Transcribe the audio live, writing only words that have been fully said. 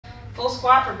Full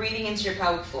squat for breathing into your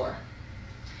pelvic floor.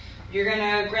 You're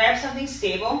gonna grab something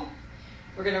stable.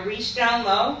 We're gonna reach down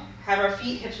low, have our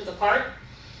feet hips width apart.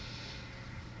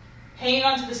 Hanging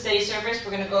onto the steady surface, we're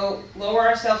gonna go lower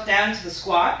ourselves down to the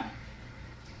squat.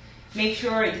 Make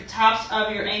sure the tops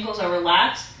of your ankles are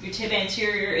relaxed, your tib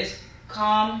anterior is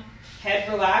calm, head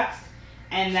relaxed,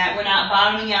 and that we're not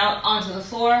bottoming out onto the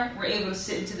floor. We're able to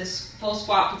sit into this full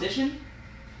squat position.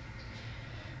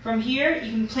 From here,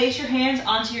 you can place your hands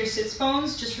onto your sits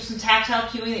bones just for some tactile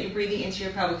cueing that you're breathing into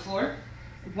your pelvic floor.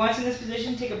 Once in this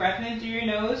position, take a breath in through your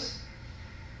nose.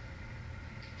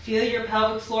 Feel your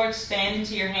pelvic floor expand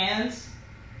into your hands.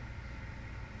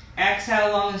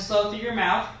 Exhale long and slow through your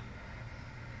mouth.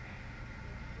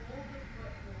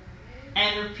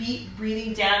 And repeat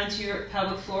breathing down into your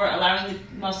pelvic floor, allowing the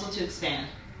muscle to expand.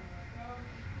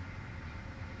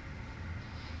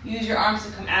 Use your arms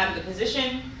to come out of the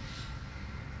position.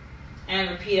 And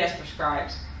repeat as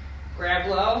prescribed. Grab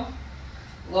low,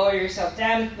 lower yourself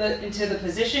down into the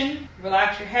position.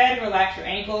 Relax your head, relax your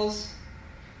ankles.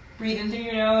 Breathe in through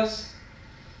your nose.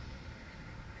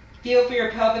 Feel for your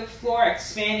pelvic floor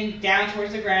expanding down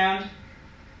towards the ground.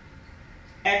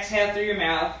 Exhale through your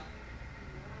mouth.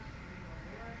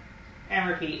 And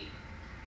repeat.